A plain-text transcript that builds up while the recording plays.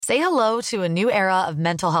Say hello to a new era of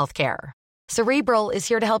mental health care. Cerebral is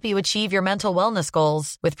here to help you achieve your mental wellness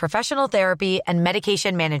goals with professional therapy and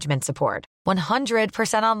medication management support.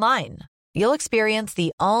 100% online. You'll experience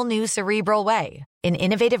the all-new Cerebral Way, an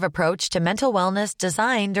innovative approach to mental wellness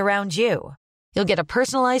designed around you. You'll get a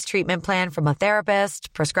personalized treatment plan from a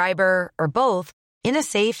therapist, prescriber, or both in a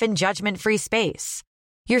safe and judgment-free space.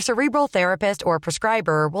 Your Cerebral therapist or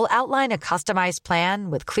prescriber will outline a customized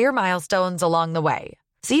plan with clear milestones along the way,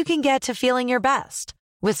 so you can get to feeling your best.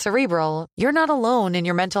 With Cerebral, you're not alone in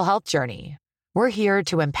your mental health journey. We're here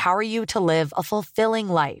to empower you to live a fulfilling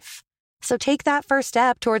life. So take that first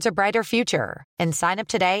step towards a brighter future and sign up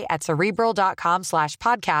today at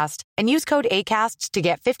Cerebral.com/podcast and use code ACAST to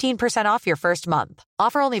get 15% off your first month.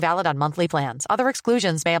 Offer only valid on monthly plans. Other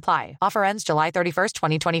exclusions may apply. Offer ends July 31st,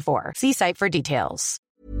 2024. See site for details.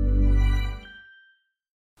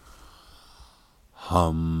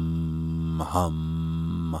 Hum,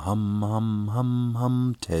 hum, hum, hum, hum,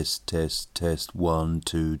 hum, test, test, test, 1,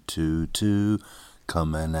 2, 2, 2,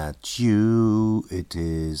 coming at you, it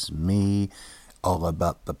is me, all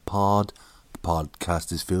about the pod, the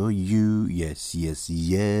podcast is for you, yes, yes,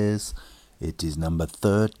 yes, it is number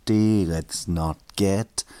 30, let's not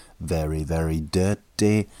get very, very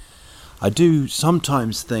dirty. I do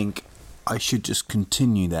sometimes think I should just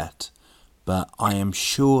continue that, but I am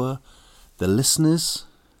sure the listeners,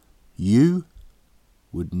 you,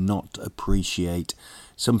 would not appreciate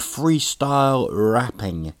some freestyle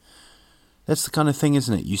rapping. That's the kind of thing,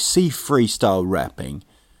 isn't it? You see freestyle rapping,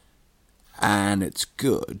 and it's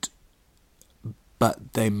good,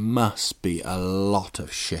 but there must be a lot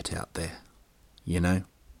of shit out there, you know,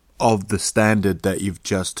 of the standard that you've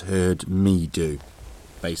just heard me do,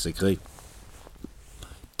 basically.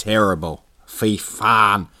 Terrible. Fy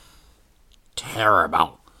fan.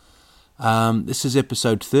 Terrible. This is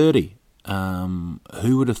episode 30.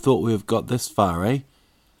 Who would have thought we have got this far, eh? I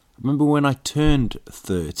remember when I turned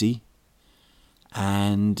 30,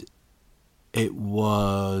 and it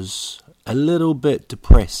was a little bit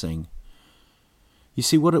depressing. You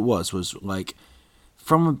see, what it was like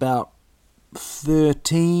from about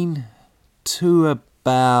 13 to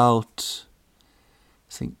about,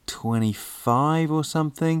 I think, 25 or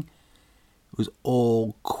something. It was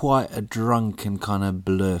all quite a drunken kind of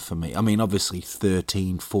blur for me. I mean, obviously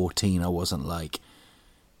 13, 14, I wasn't like,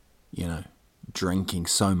 you know, drinking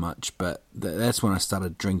so much, but that's when I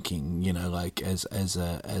started drinking, you know, like as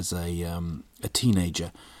a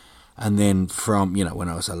teenager. And then from, you know, when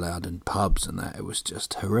I was allowed in pubs and that, it was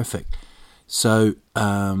just horrific. So,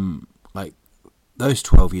 like those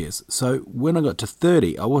 12 years. So when I got to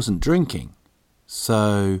 30, I wasn't drinking.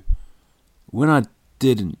 So when I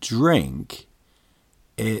didn't drink,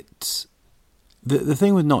 the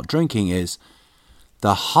thing with not drinking is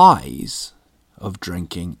the highs of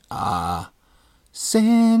drinking are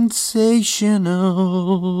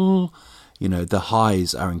sensational. You know, the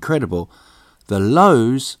highs are incredible. The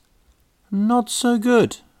lows, not so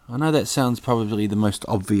good. I know that sounds probably the most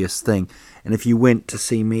obvious thing. And if you went to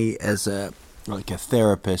see me as a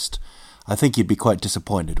therapist, I think you'd be quite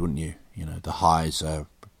disappointed, wouldn't you? You know, the highs are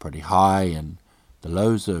pretty high and the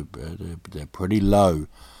lows are they're pretty low.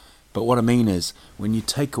 But what I mean is, when you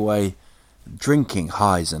take away drinking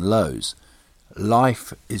highs and lows,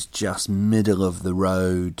 life is just middle of the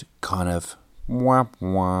road, kind of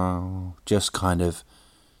just kind of,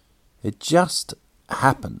 it just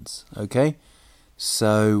happens, okay?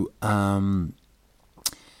 So that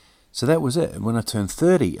was it. When I turned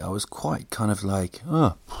 30, I was quite kind of like,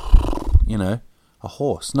 oh, you know, a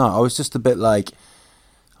horse. No, I was just a bit like,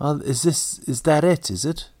 oh, is that it? Is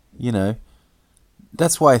it? You know,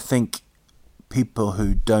 that's why I think people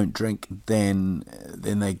who don't drink then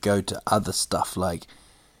they go to other stuff, like,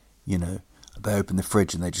 you know, they open the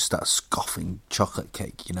fridge and they just start scoffing chocolate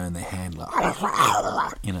cake, you know, in their hand, like,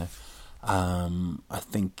 you know. I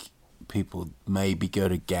think people maybe go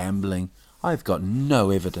to gambling. I've got no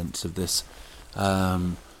evidence of this.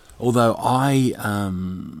 Although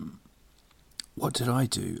what did I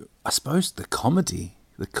do? I suppose the comedy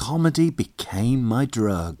became my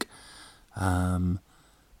drug.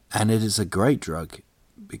 And it is a great drug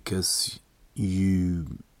because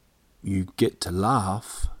you get to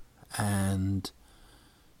laugh, and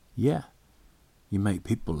yeah, you make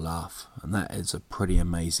people laugh, and that is a pretty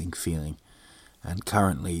amazing feeling. And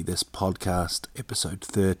currently this podcast, episode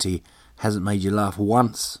 30, hasn't made you laugh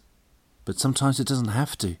once, but sometimes it doesn't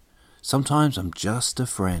have to. Sometimes I'm just a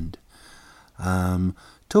friend.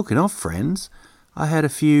 Talking of friends, I had a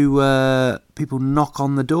few people knock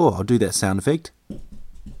on the door. I'll do that sound effect.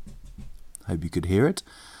 Hope you could hear it.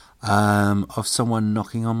 Of someone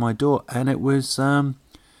knocking on my door, and it was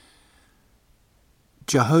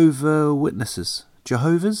Jehovah Witnesses.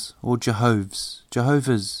 Jehovah's or Jehovah's?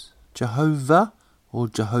 Jehovah or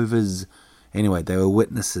Jehovah's? Anyway, they were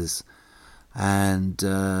witnesses. And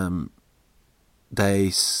they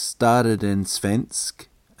started in Svensk.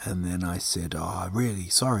 And then I said, really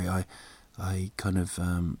sorry. I kind of,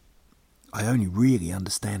 I only really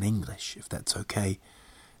understand English, if that's okay.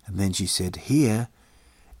 And then she said, here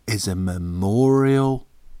is a memorial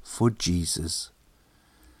for Jesus.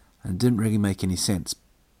 And it didn't really make any sense.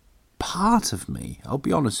 Part of me, I'll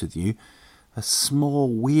be honest with you, a small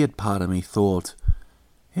weird part of me thought,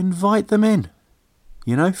 invite them in,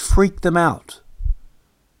 freak them out.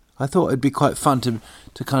 I thought it'd be quite fun to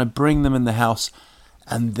kind of bring them in the house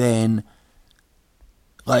and then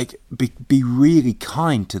be really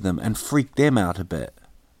kind to them and freak them out a bit.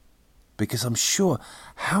 Because I'm sure,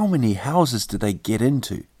 how many houses do they get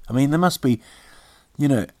into? I mean, there must be,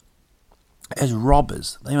 as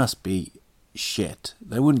robbers, they must be shit.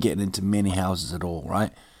 They wouldn't get into many houses at all,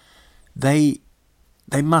 right? They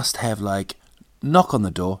must have knock on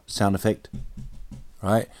the door, sound effect,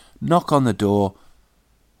 right? Knock on the door.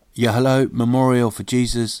 Yeah, hello, memorial for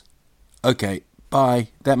Jesus. Okay, bye.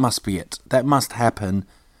 That must be it. That must happen.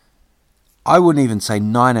 I wouldn't even say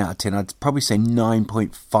 9 out of 10. I'd probably say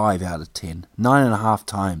 9.5 out of 10. 9.5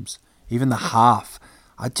 times. Even the half.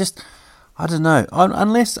 I don't know.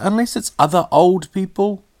 Unless it's other old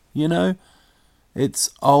people, It's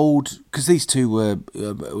old, because these two were,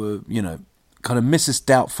 kind of Mrs.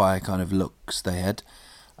 Doubtfire kind of looks they had.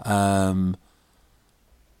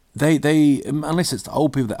 They unless it's the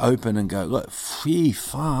old people that open and go, look, fee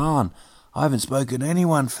fan, I haven't spoken to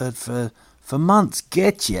anyone for months.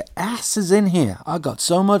 Get your asses in here. I got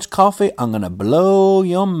so much coffee, I'm gonna blow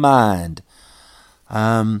your mind.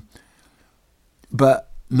 But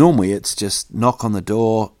normally it's just knock on the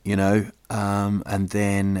door, and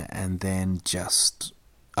then just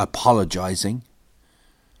apologising.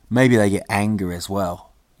 Maybe they get anger as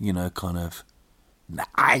well, kind of,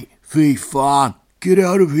 "Hey, fee fan, get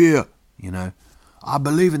out of here!" I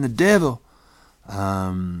believe in the devil.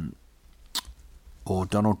 Or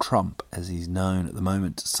Donald Trump, as he's known at the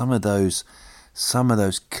moment. Some of those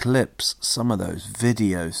clips, some of those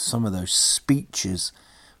videos, some of those speeches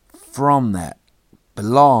from that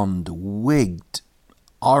blonde, wigged,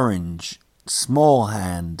 orange, small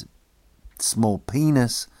hand, small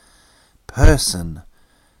penis person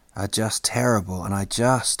are just terrible. And I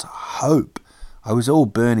just hope, I was all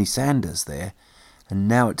Bernie Sanders there, and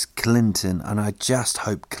now it's Clinton, and I just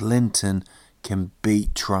hope Clinton can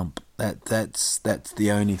beat Trump. That's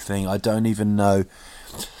the only thing. I don't even know.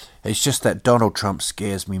 It's just that Donald Trump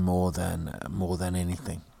scares me more than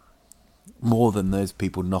anything. More than those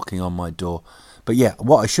people knocking on my door. But yeah,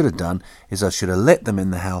 what I should have done is I should have let them in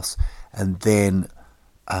the house and then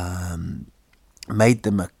made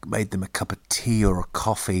them a cup of tea or a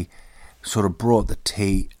coffee, sort of brought the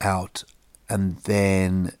tea out and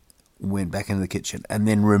then went back into the kitchen and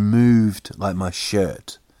then removed my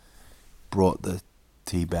shirt, brought the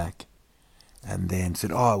tea back and then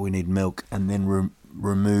said, we need milk, and then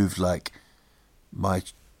removed my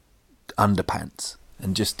underpants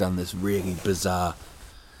and just done this really bizarre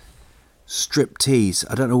strip tease.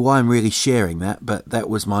 I don't know why I'm really sharing that, but that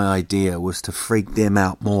was my idea, was to freak them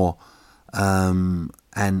out more, and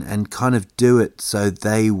kind of do it so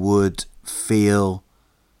they would feel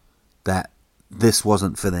that this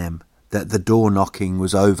wasn't for them, that the door knocking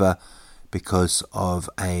was over because of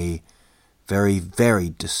a very, very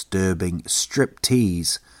disturbing strip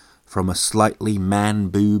tease from a slightly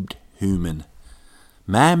man-boobed human.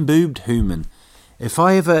 Man-boobed human. If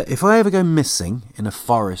I ever go missing in a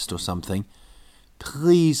forest or something,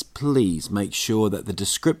 please make sure that the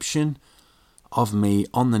description of me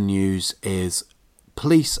on the news is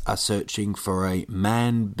police are searching for a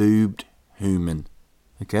man-boobed human.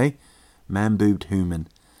 Okay? Man-boobed human.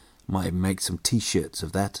 Might make some t-shirts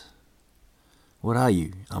of that. What are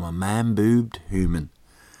you? I'm a man-boobed human.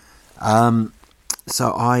 So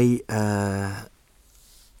I've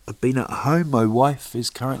been at home. My wife is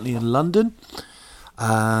currently in London.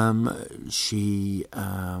 She's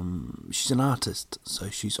an artist, so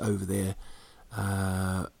she's over there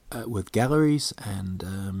with galleries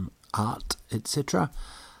and art, etc.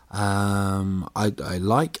 I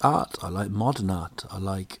like art. I like modern art. I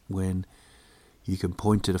like when you can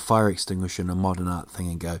point at a fire extinguisher and a modern art thing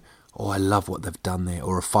and go, "Oh, I love what they've done there,"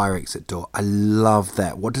 or a fire exit door. I love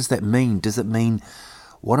that. What does that mean? Does it mean,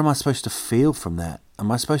 what am I supposed to feel from that?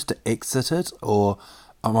 Am I supposed to exit it, or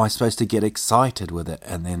am I supposed to get excited with it?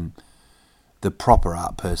 And then the proper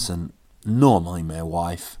art person, normally my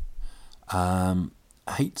wife,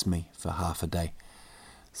 hates me for half a day.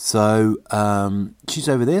 So she's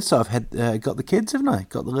over there. So I've had got the kids, haven't I?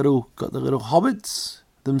 Got the little hobbits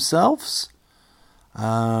themselves.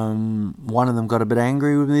 One of them got a bit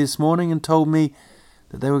angry with me this morning and told me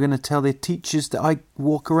that they were going to tell their teachers that I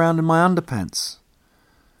walk around in my underpants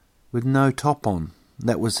with no top on.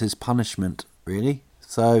 That was his punishment, really.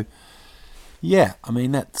 So, yeah, I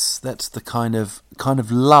mean that's the kind of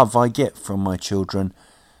love I get from my children.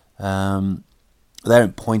 They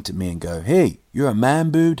don't point at me and go, "Hey, you're a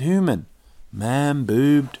man-boobed human."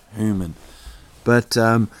 Man-boobed human. But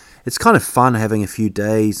it's kind of fun having a few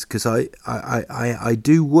days because I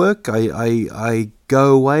do work. I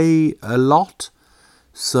go away a lot.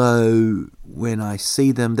 So when I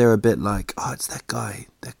see them, they're a bit like, "Oh, it's that guy,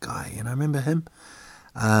 and I remember him."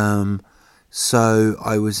 So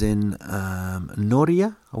I was in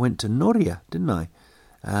Norge. I went to Norge, didn't I?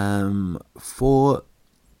 For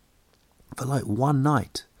like one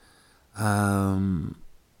night. And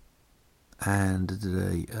did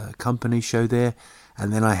a company show there.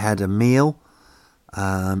 And then I had a meal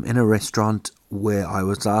in a restaurant where I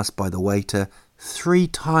was asked by the waiter 3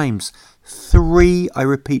 times. 3, I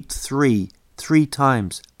repeat, 3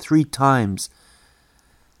 times. 3 times.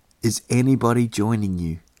 Is anybody joining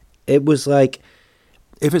you? It was like,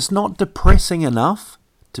 if it's not depressing enough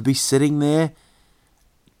to be sitting there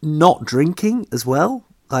not drinking as well,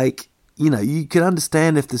 like, you know, you can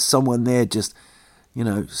understand if there's someone there just, you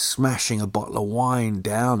know, smashing a bottle of wine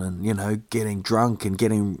down and, you know, getting drunk and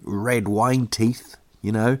getting red wine teeth,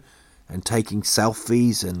 you know, and taking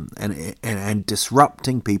selfies and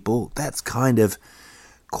disrupting people. That's kind of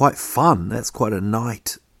quite fun. That's quite a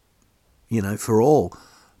night, you know, for all.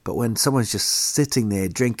 But when someone's just sitting there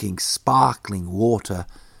drinking sparkling water,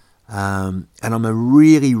 and I'm a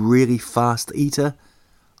really, really fast eater,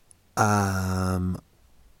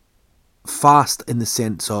 fast in the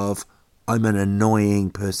sense of I'm an annoying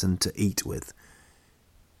person to eat with.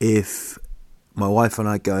 If my wife and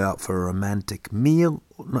I go out for a romantic meal,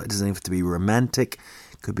 it doesn't have to be romantic,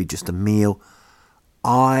 it could be just a meal,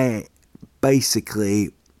 I'm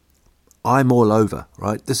all over,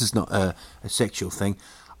 right? This is not a sexual thing,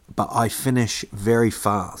 but I finish very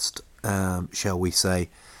fast, shall we say.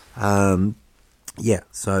 So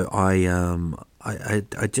I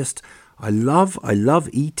love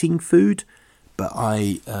eating food, but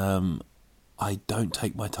I don't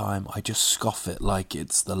take my time. I just scoff it like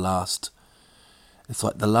it's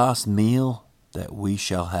like the last meal that we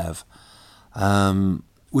shall have,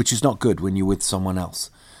 which is not good when you're with someone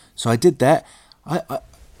else. So I did that. I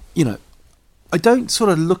don't sort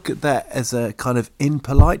of look at that as a kind of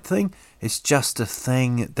impolite thing. It's just a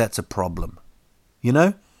thing that's a problem. You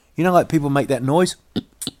know, like people make that noise.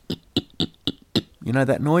 You know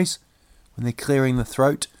that noise when they're clearing the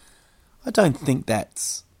throat. I don't think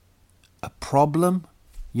that's a problem.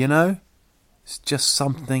 You know, it's just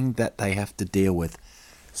something that they have to deal with.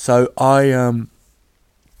 So I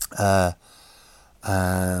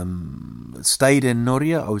stayed in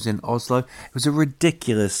Norge. I was in Oslo. It was a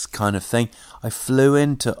ridiculous kind of thing. I flew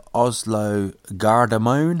into Oslo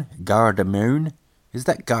Gardermoen. Is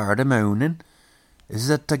that Gardermoen? Is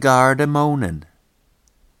it the Gardermoen?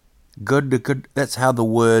 Good. That's how the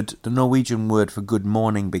Norwegian word for good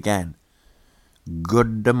morning began.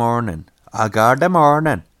 Good morning.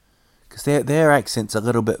 Gardermoen. Because their accent's a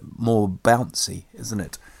little bit more bouncy, isn't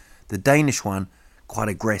it? The Danish one, quite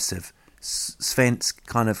aggressive. Svensk,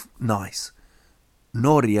 kind of nice.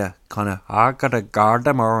 Norge, kind of, I got a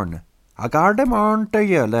Gardermoen. A Gardermoen to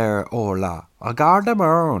you there, Ola. A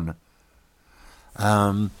Gardermoen.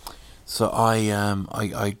 So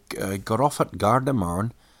I got off at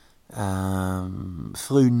Gardermoen,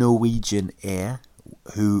 flew Norwegian Air,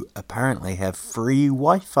 who apparently have free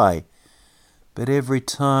Wi-Fi. But every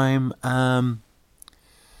time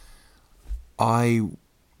I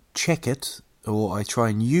check it, or I try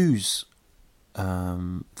and use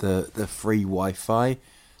the free Wi-Fi,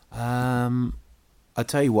 I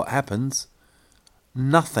tell you what happens.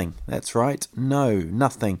 Nothing. That's right. No,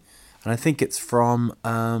 nothing. And I think it's from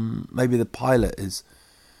maybe the pilot is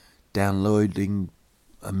downloading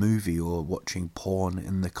a movie or watching porn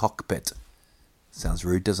in the cockpit. Sounds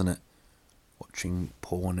rude, doesn't it? Watching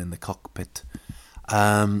porn in the cockpit.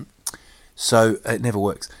 So it never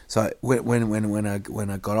works. So when I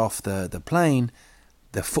got off the plane,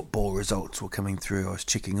 the football results were coming through. I was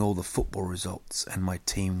checking all the football results, and my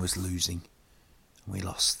team was losing. We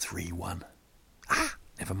lost 3-1.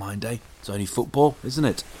 Never mind, eh? It's only football, isn't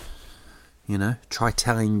it? You know, try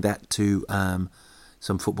telling that to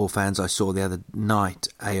some football fans I saw the other night.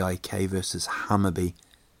 AIK versus Hammarby.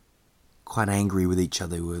 Quite angry with each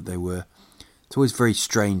other. They were. It's always very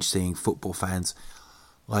strange seeing football fans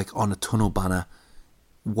like on a tunnelbana,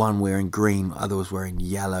 one wearing green, other was wearing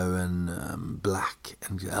yellow and black,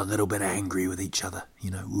 and a little bit angry with each other,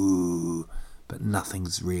 ooh, but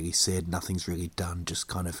nothing's really said, nothing's really done, just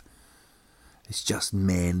kind of, it's just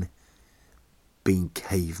men being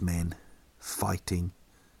cavemen, fighting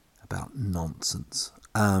about nonsense.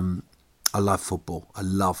 I love football,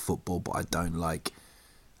 but I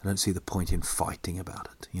don't see the point in fighting about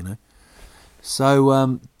it, So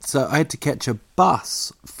I had to catch a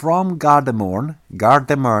bus from Gardermoen,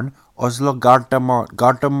 Oslo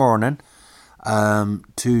Gardermoen,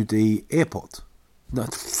 to the airport. No,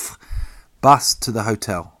 bus to the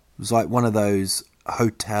hotel. It was like one of those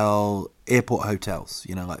airport hotels,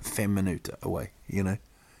 like 5 minutes away,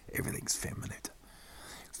 Everything's 5 minutes.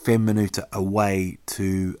 5 minutes away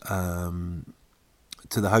to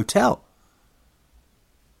the hotel.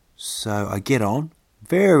 So I get on,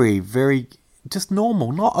 very, very, just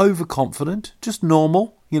normal, not overconfident, just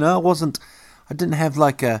normal. I didn't have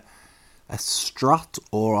like a strut,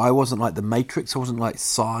 or I wasn't like the Matrix, I wasn't like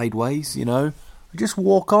sideways, I just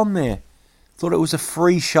walk on there. Thought it was a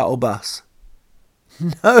free shuttle bus.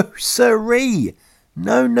 No, siree.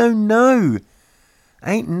 No.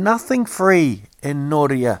 Ain't nothing free in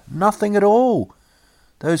Norge. Nothing at all.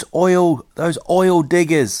 Those oil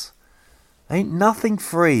diggers. Ain't nothing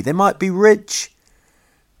free. They might be rich,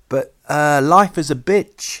 but life is a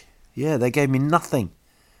bitch. Yeah, they gave me nothing.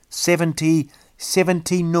 70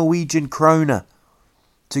 Norwegian kroner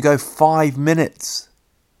to go 5 minutes.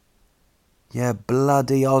 Yeah,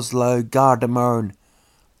 bloody Oslo Gardermoen.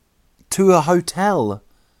 To a hotel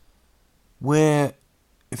where,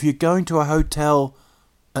 if you're going to a hotel,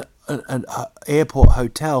 an airport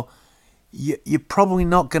hotel, you're probably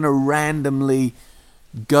not going to randomly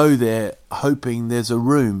go there hoping there's a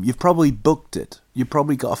room. You've probably booked it. You've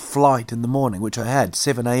probably got a flight in the morning, which I had,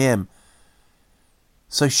 7 a.m.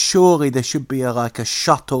 So surely there should be a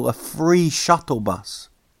free shuttle bus.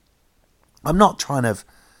 I'm not trying to,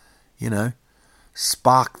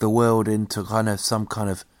 spark the world into some kind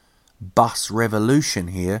of bus revolution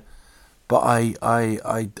here, but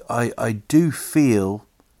I do feel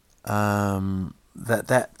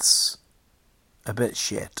that's a bit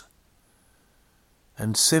shit.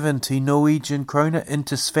 And 70 Norwegian kroner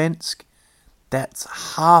into svensk, that's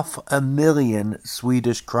 500,000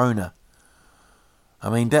 Swedish kroner. I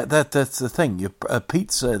mean, that's the thing. A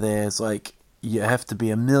pizza there is like, you have to be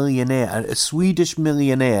a millionaire, a Swedish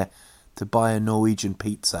millionaire, to buy a Norwegian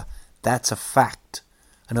pizza. That's a fact.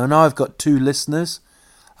 And I know I've got two listeners.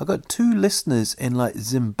 I've got two listeners in like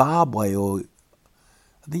Zimbabwe,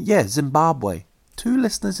 Zimbabwe. 2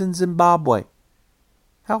 listeners in Zimbabwe.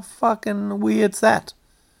 How fucking weird's that?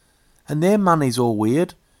 And their money's all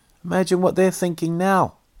weird. Imagine what they're thinking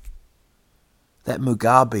now. That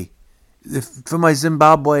Mugabe. For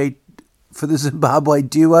the Zimbabwe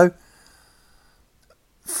duo,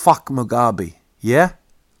 fuck Mugabe. Yeah?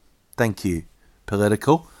 Thank you,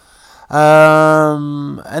 political.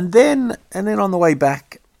 And then on the way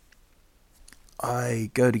back, I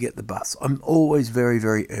go to get the bus. I'm always very,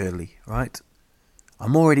 very early, right?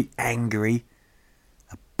 I'm already angry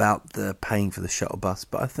about the paying for the shuttle bus,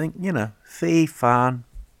 but I think, fee, fun,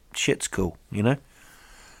 shit's cool,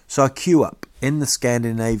 So I queue up in the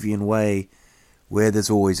Scandinavian way, where there's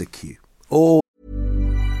always a queue.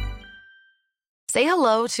 Say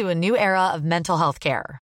hello to a new era of mental health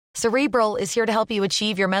care. Cerebral is here to help you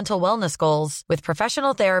achieve your mental wellness goals with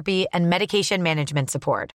professional therapy and medication management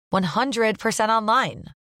support. 100% online.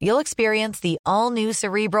 You'll experience the all-new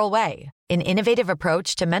Cerebral Way, an innovative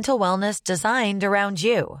approach to mental wellness designed around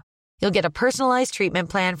you. You'll get a personalized treatment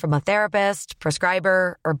plan from a therapist,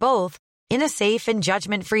 prescriber, or both in a safe and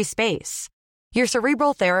judgment-free space. Your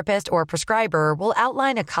Cerebral therapist or prescriber will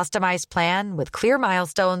outline a customized plan with clear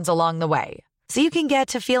milestones along the way, so you can get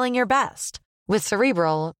to feeling your best. With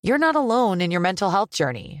Cerebral, you're not alone in your mental health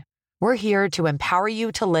journey. We're here to empower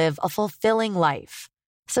you to live a fulfilling life.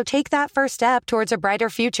 So take that first step towards a brighter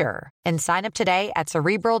future and sign up today at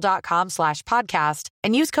Cerebral.com/podcast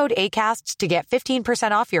and use code ACAST to get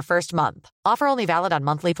 15% off your first month. Offer only valid on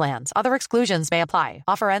monthly plans. Other exclusions may apply.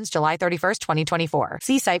 Offer ends July 31st, 2024.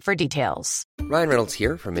 See site for details. Ryan Reynolds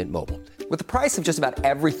here from Mint Mobile. With the price of just about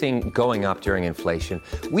everything going up during inflation,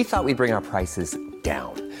 we thought we'd bring our prices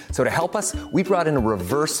down. So to help us, we brought in a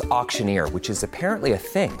reverse auctioneer, which is apparently a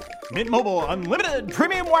thing. Mint Mobile Unlimited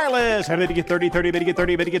Premium Wireless. How to get 30, 30, bit to get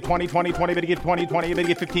 30, bit to get 20, 20, 20, bit to get 20, 20, bit to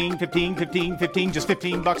get 15, 15, 15, 15, just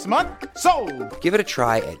 $15 a month? Sold! Give it a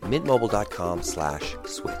try at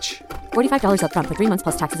mintmobile.com/switch. $45 up front for 3 months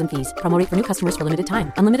plus taxes and fees. Promo rate for new customers for limited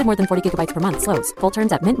time. Unlimited more than 40 gigabytes per month. Slows full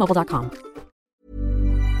terms at mintmobile.com.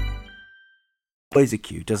 always a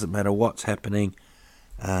queue. Doesn't matter what's happening.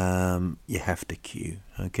 You have to queue,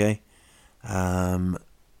 okay?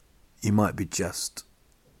 You might be just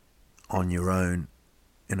on your own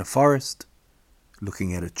in a forest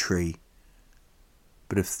looking at a tree.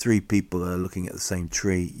 But if 3 people are looking at the same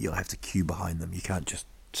tree, you'll have to queue behind them. You can't just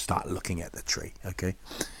start looking at the tree, okay?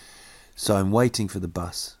 So I'm waiting for the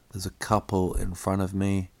bus. There's a couple in front of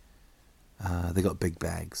me. They got big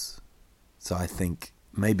bags. So I think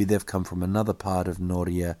maybe they've come from another part of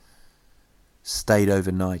Norge, stayed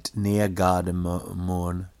overnight near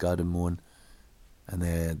Gardermoen, and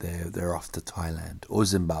they're off to Thailand or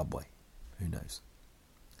Zimbabwe. Who knows?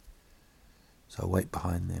 So I wait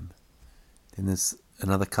behind them. Then there's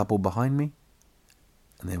another couple behind me,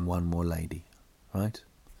 and then one more lady, right?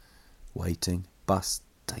 Waiting. Bus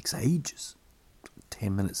takes ages.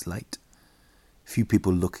 10 minutes late. A few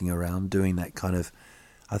people looking around, doing that kind of...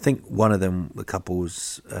 I think one of them, the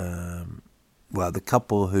couples... the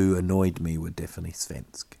couple who annoyed me were definitely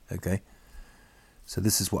svensk, okay? So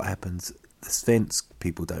this is what happens. The svensk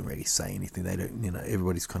people don't really say anything. They don't,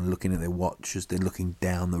 everybody's kind of looking at their watches. They're looking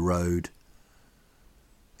down the road.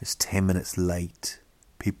 It's 10 minutes late.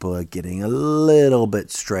 People are getting a little bit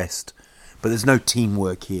stressed. But there's no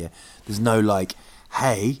teamwork here. There's no like,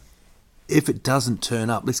 hey, if it doesn't turn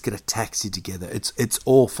up, let's get a taxi together. It's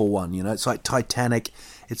all for one, It's like Titanic.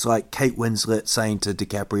 It's like Kate Winslet saying to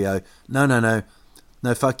DiCaprio, no,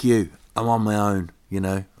 fuck you. I'm on my own,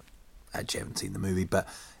 Actually, I haven't seen the movie, but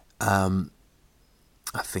I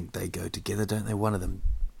think they go together, don't they? One of them,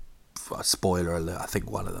 spoiler alert, I think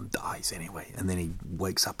one of them dies anyway. And then he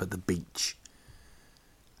wakes up at the beach.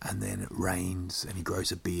 And then it rains and he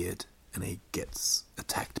grows a beard and he gets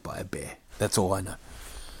attacked by a bear. That's all I know.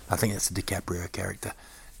 I think that's a DiCaprio character.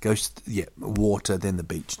 Goes, water, then the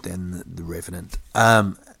beach, then the Revenant.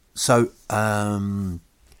 I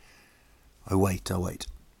wait.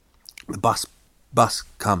 The bus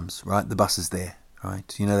comes, right? The bus is there,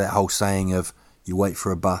 right? You know that whole saying of you wait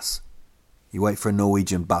for a bus, you wait for a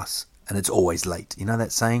Norwegian bus, and it's always late. You know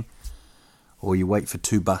that saying? Or you wait for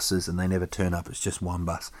 2 buses and they never turn up. It's just one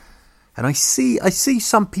bus. And I see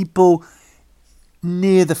some people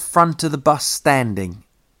near the front of the bus standing.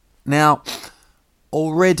 Now,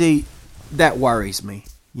 already that worries me.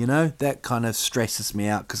 That kind of stresses me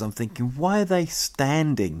out because I'm thinking, why are they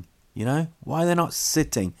standing? Why are they not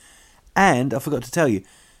sitting? And I forgot to tell you,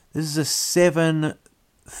 this is a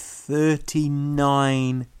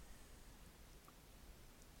 7:39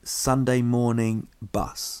 Sunday morning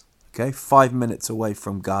bus. Okay, 5 minutes away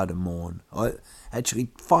from Gardermoen. Actually,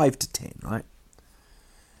 5 to 10, right?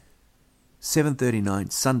 7:39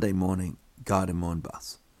 Sunday morning Gardermoen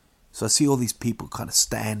bus. So I see all these people kind of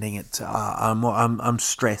standing. I'm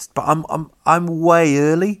stressed, but I'm way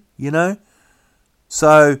early,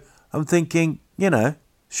 So I'm thinking,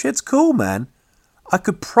 shit's cool, man. I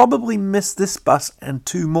could probably miss this bus and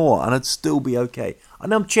 2 more, and I'd still be okay.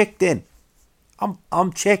 And I'm checked in.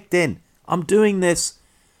 I'm checked in. I'm doing this.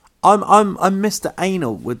 I'm Mr.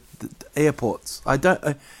 Anal with the airports.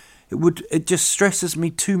 It just stresses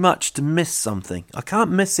me too much to miss something. I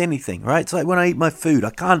can't miss anything, right? It's like when I eat my food.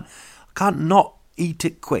 I can't not eat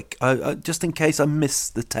it quick. Just in case I miss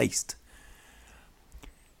the taste.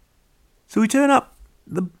 So we turn up.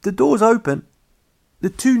 The doors open. The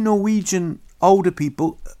 2 Norwegian older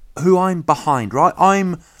people who I'm behind, right?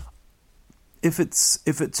 If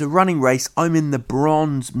it's a running race, I'm in the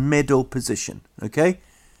bronze medal position, okay?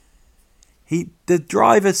 The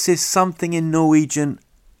driver says something in Norwegian,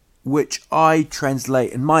 which I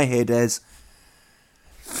translate in my head as,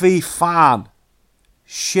 fy fan,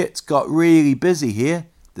 shit's got really busy here.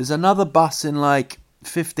 There's another bus in like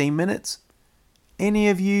 15 minutes. Any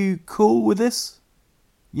of you cool with this?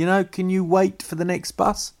 Can you wait for the next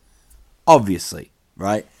bus? Obviously,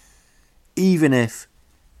 right? Even if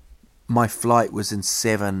my flight was in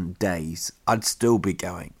 7 days, I'd still be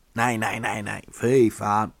going, nay, fy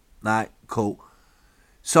fan, nay, cool.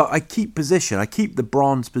 So I keep position. I keep the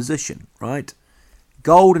bronze position, right?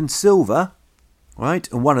 Gold and silver, right?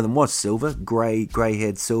 And one of them was silver,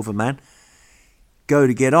 grey-haired silver man. Go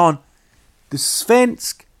to get on. The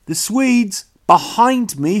Svensk, the Swedes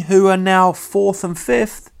behind me, who are now 4th and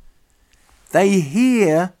 5th, they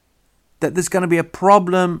hear that there's going to be a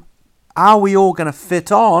problem. Are we all going to fit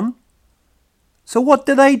on? So what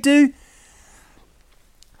do?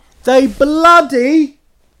 They bloody,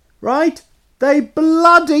 right?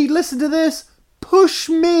 Listen to this, push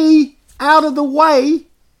me out of the way.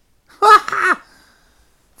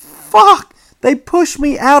 Fuck! They push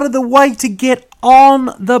me out of the way to get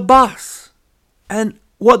on the bus. And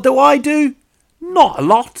what do? Not a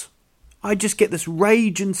lot. I just get this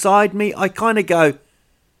rage inside me. I kind of go,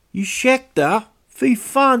 ursäkta, fy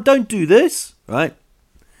fan, don't do this, right?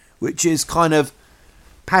 Which is kind of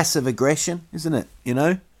passive aggression, isn't it? You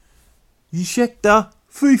know? Ursäkta,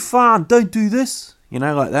 fy fan, don't do this. You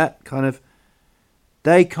know, like that, kind of.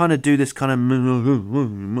 They kind of do this kind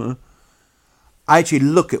of... I actually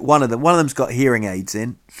look at one of them. One of them's got hearing aids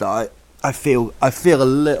in, so I feel a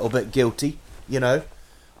little bit guilty, you know.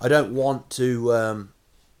 I don't want to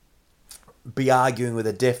be arguing with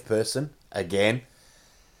a deaf person again.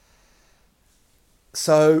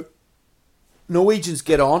 So Norwegians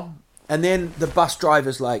get on, and then the bus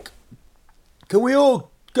driver's like, can we all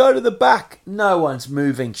go to the back? No one's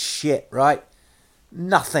moving shit, right?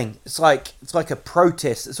 Nothing. It's like a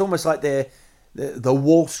protest. It's almost like the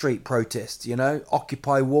Wall Street protest, you know,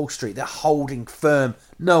 Occupy Wall Street. They're holding firm.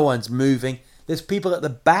 No one's moving. There's people at the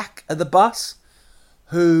back of the bus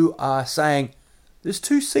who are saying, there's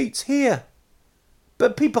 2 seats here.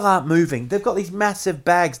 But people aren't moving. They've got these massive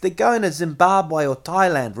bags. They're going to Zimbabwe or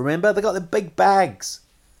Thailand, remember? They've got the big bags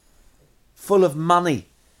full of money.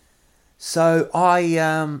 So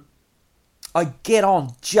I get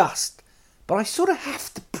on just, but I sort of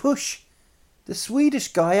have to push the Swedish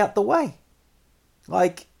guy out the way.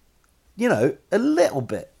 Like, you know, a little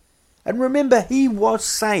bit. And remember, he was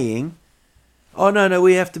saying, oh, no,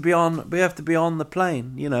 we have to be on the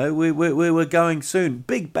plane. You know, we're going soon.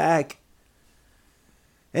 Big bag.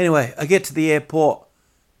 Anyway, I get to the airport,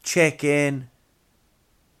 check in,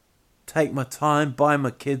 take my time, buy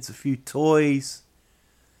my kids a few toys.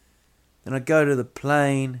 Then I go to the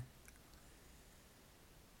plane.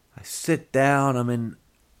 I sit down. I'm in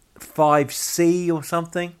 5C or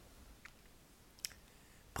something.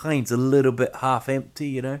 Plane's a little bit half empty,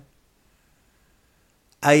 you know.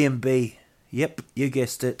 A and B. Yep, you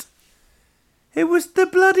guessed it. It was the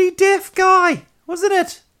bloody deaf guy, wasn't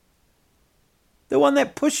it? The one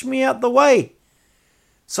that pushed me out the way.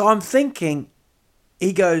 So I'm thinking,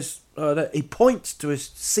 he goes, he points to his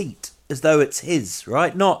seat as though it's his,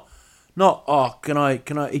 right? Not, oh, can I?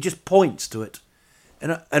 He just points to it.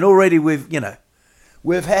 And already we've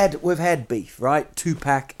had beef, right?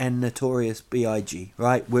 Tupac and Notorious B.I.G.,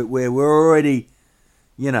 right? We're already,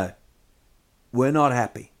 you know, we're not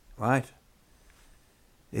happy, right?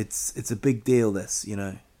 It's a big deal, this, you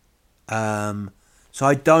know. So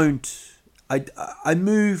I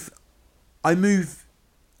move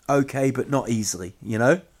okay, but not easily, you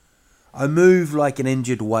know. I move like an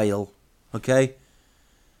injured whale, okay?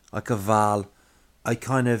 Like a val. I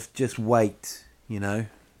kind of just wait, you know,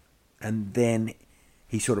 and then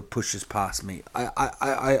he sort of pushes past me.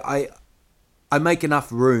 I make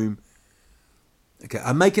enough room. Okay,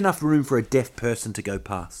 I make enough room for a deaf person to go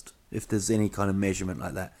past, if there's any kind of measurement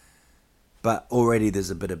like that. But already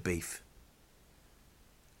there's a bit of beef.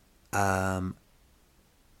 But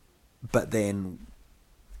then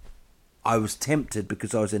I was tempted,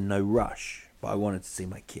 because I was in no rush, but I wanted to see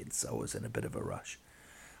my kids, so I was in a bit of a rush.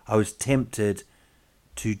 I was tempted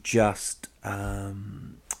to just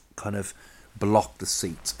kind of block the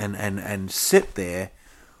seats and sit there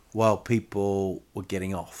while people were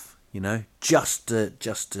getting off, you know, just to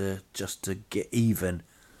get even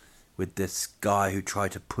with this guy who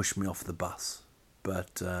tried to push me off the bus.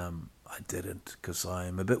 But I didn't, because I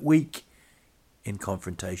am a bit weak in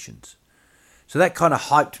confrontations. So that kind of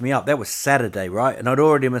hyped me up. That was Saturday, right? And I'd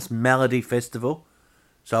already missed Melody Festival,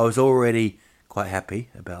 so I was already quite happy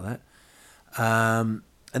about that. And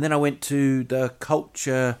then I went to the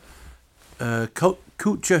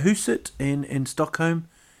Kulturhuset in Stockholm,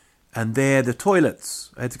 and there the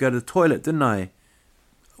toilets. I had to go to the toilet, didn't I?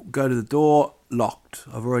 Go to the door, locked.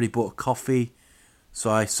 I've already bought a coffee, so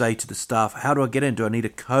I say to the staff, "How do I get in? Do I need a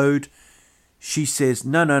code?" She says,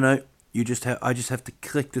 "No. I just have to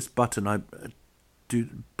click this button. I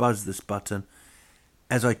buzz this button.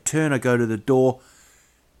 As I turn, I go to the door.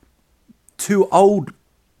 2 old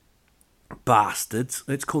bastards.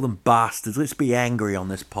 Let's call them bastards. Let's be angry on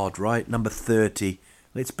this pod, right? Number 30.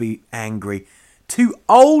 Let's be angry. 2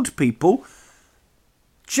 old people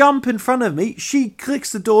jump in front of me. She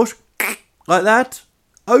clicks the door like that.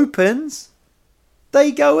 Opens.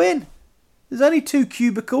 They go in. There's only 2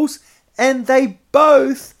 cubicles, and they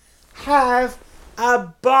both have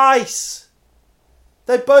a bise.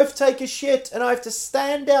 They both take a shit, and I have to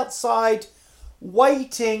stand outside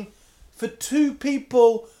waiting for 2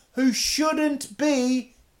 people who shouldn't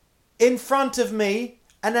be in front of me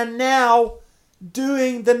and are now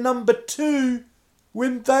doing the number 2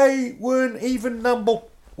 when they weren't even number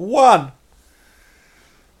 1.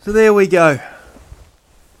 So there we go.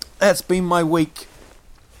 That's been my week.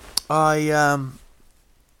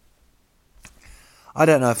 I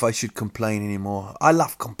don't know if I should complain anymore. I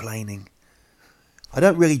love complaining. I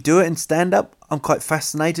don't really do it in stand-up. I'm quite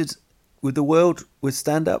fascinated with the world with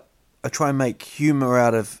stand-up. I try and make humour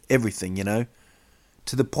out of everything, you know,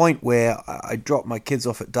 to the point where I dropped my kids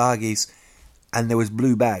off at Dargie's and there was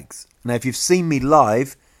blue bags. Now, if you've seen me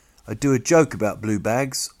live, I do a joke about blue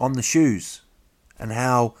bags on the shoes and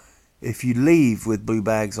how if you leave with blue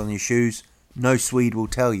bags on your shoes, no Swede will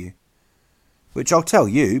tell you. Which I'll tell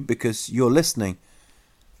you because you're listening.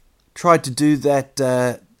 Tried to do that,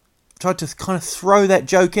 tried to kind of throw that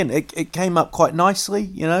joke in. It came up quite nicely,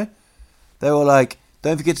 you know. They were like,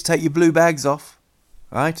 don't forget to take your blue bags off,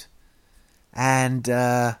 right? And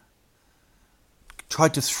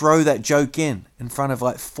tried to throw that joke in front of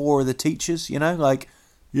like 4 of the teachers, you know, like,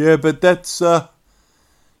 yeah, but that's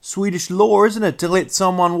Swedish law, isn't it, to let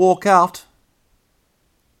someone walk out?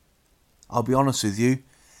 I'll be honest with you,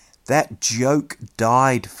 that joke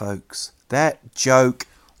died, folks. That joke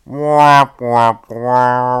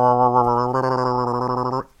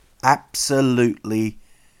absolutely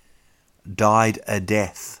died a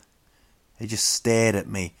death. They just stared at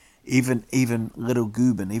me. Even little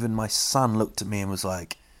Gooben, even my son looked at me and was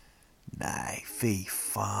like, "Nee, fy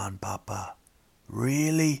fan, Papa.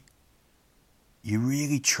 Really? You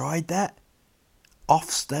really tried that? Off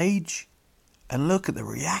stage? And look at the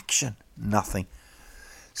reaction." Nothing.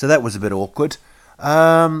 So that was a bit awkward.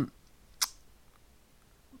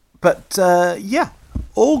 But yeah,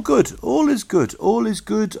 all good. All is good. All is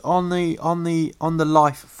good on the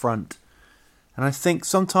life front. And I think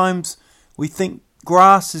sometimes we think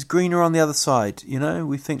grass is greener on the other side. You know,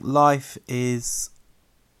 we think life is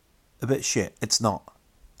a bit shit. It's not.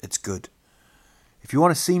 It's good. If you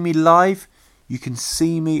want to see me live, you can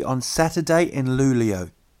see me on Saturday in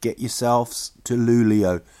Luleå. Get yourselves to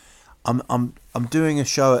Luleå. I'm doing a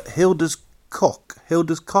show at Hilda's Cock,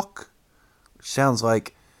 which sounds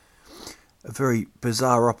like a very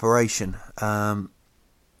bizarre operation.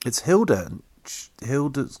 It's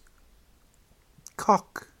Hilda's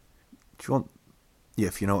Cock. Do you want? Yeah,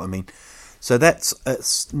 if you know what I mean. So that's at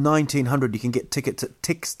 1900. You can get tickets at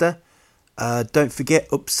Tixter. Don't forget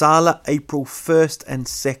Uppsala, April 1st and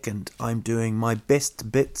 2nd. I'm doing my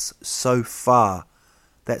best bits so far.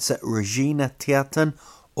 That's at Regina Teatern.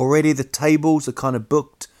 Already the tables are kind of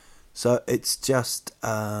booked, so it's just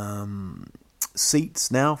seats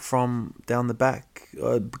now from down the back.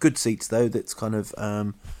 Good seats though. That's kind of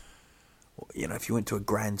you know, if you went to a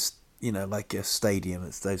grand, you know, like a stadium,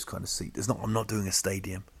 it's those kind of seats. I'm not doing a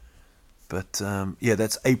stadium, but yeah,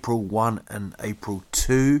 that's April 1 and April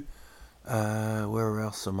 2. Where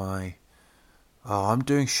else am I? Oh, I'm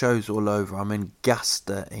doing shows all over. I'm in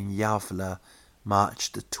Gasta in Gävle,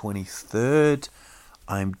 March the 23rd.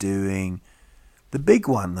 I'm doing the big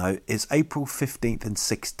one though is April 15th and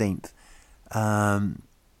 16th. The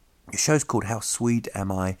show's called How Swede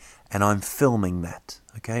Am I, and I'm filming that.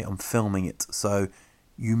 Okay, I'm filming it, so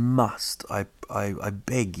you must. I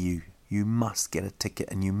beg you. You must get a ticket,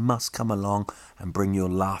 and you must come along and bring your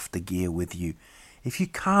laughter gear with you. If you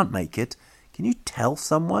can't make it, can you tell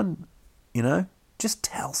someone? You know, just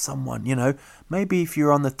tell someone. You know, maybe if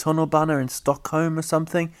you're on the tunnelbana in Stockholm or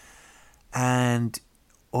something,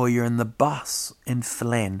 or you're in the bus in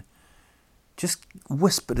Flen, just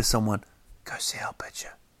whisper to someone, go see our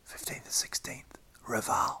picture, 15th and 16th,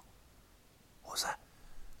 Rival. What was that?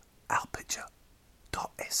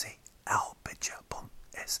 Alpicture.se,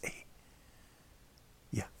 alpicture.se.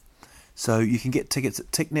 Yeah. So you can get tickets at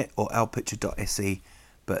Ticknet or alpicture.se,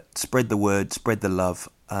 but spread the word, spread the love.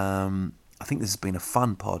 I think this has been a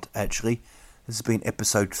fun pod, actually. This has been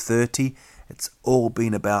episode 30. It's all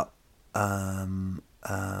been about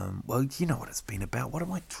well, you know what it's been about. What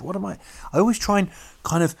am I? I always try and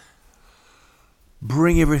kind of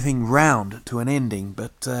bring everything round to an ending,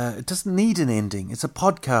 but it doesn't need an ending. It's a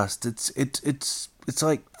podcast. It's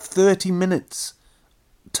like 30 minutes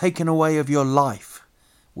taken away of your life,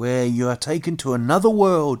 where you are taken to another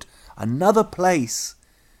world, another place.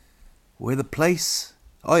 Where the place?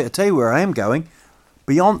 Oh, yeah, I'll tell you where I am going.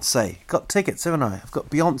 Beyonce. Got tickets, haven't I? I've got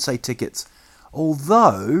Beyonce tickets.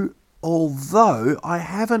 Although I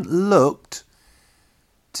haven't looked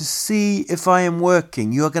to see if I am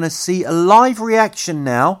working. You are going to see a live reaction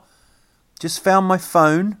now. Just found my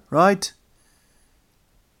phone, right?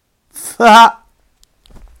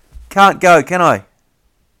 Can't go, can I?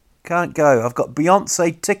 Can't go. I've got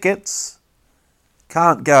Beyonce tickets.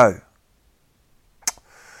 Can't go.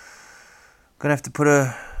 I'm going to have to put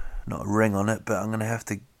not a ring on it, but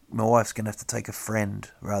my wife's going to have to take a friend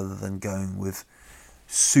rather than going with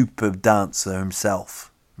super dancer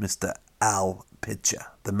himself, Mr. Al Pitcher,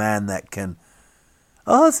 the man that can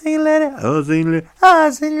I'll see you later. I'll see you later.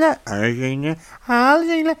 I'll see you later. I'll see you later. I'll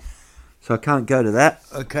see you later. So I can't go to that.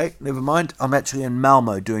 Okay, never mind. I'm actually in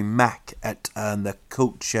Malmo doing Mac at the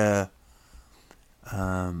culture,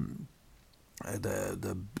 the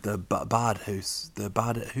badhuis,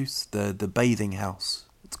 the bathing house.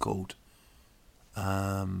 It's called.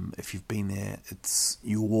 If you've been there,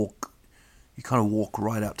 you kind of walk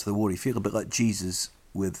right out to the water. You feel a bit like Jesus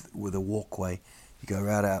with a walkway. You go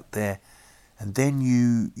right out there, and then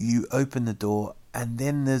you open the door, and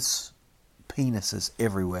then there's penises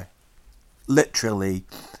everywhere. Literally,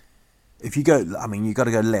 if you go, I mean, you got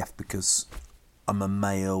to go left because I'm a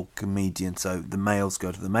male comedian, so the males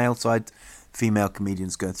go to the male side, female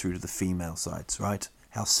comedians go through to the female sides, right?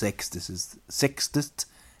 How sexist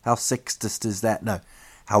is that? No,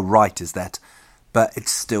 how right is that? But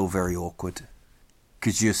it's still very awkward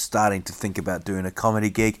because you're starting to think about doing a comedy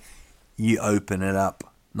gig. You open it up,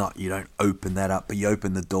 you don't open that up, but you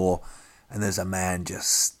open the door, and there's a man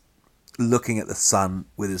just looking at the sun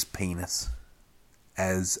with his penis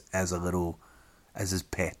as his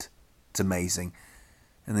pet. It's amazing.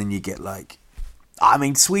 And then you get like, I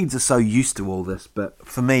mean, Swedes are so used to all this, but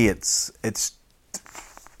for me it's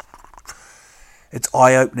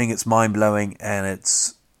eye-opening, it's mind-blowing, and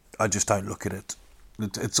I just don't look at it.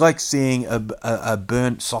 It's like seeing a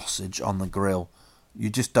burnt sausage on the grill. You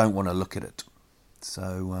just don't want to look at it.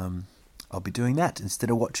 So I'll be doing that instead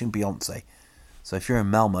of watching Beyonce. So if you're in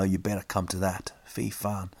Malmo, you better come to that. Fy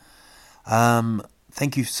fan.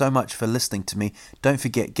 Thank you so much for listening to me. Don't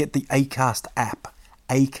forget, get the Acast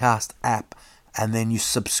app, and then you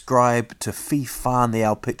subscribe to Fy Fan, the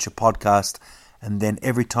Our Picture podcast, and then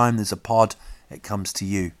every time there's a pod, it comes to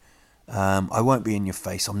you. I won't be in your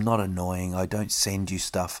face. I'm not annoying. I don't send you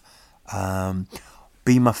stuff.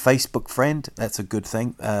 Be my Facebook friend. That's a good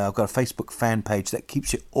thing. I've got a Facebook fan page that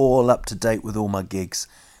keeps you all up to date with all my gigs.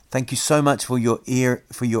 Thank you so much for your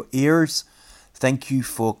ears. Thank you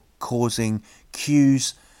for causing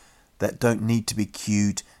queues that don't need to be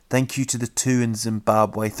queued. Thank you to the two in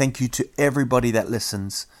Zimbabwe. Thank you to everybody that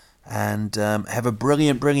listens. And have a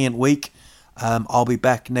brilliant week. I'll be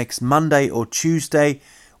back next Monday or Tuesday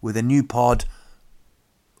with a new pod,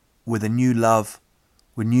 with a new love,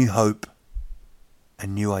 with new hope,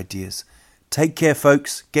 and new ideas. Take care,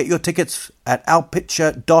 folks. Get your tickets at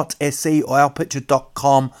outpicture.se or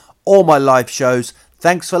outpicture.com. All my live shows.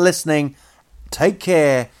 Thanks for listening. Take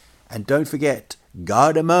care. And don't forget,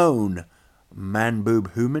 Gardamone. Man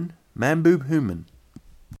Boob Human.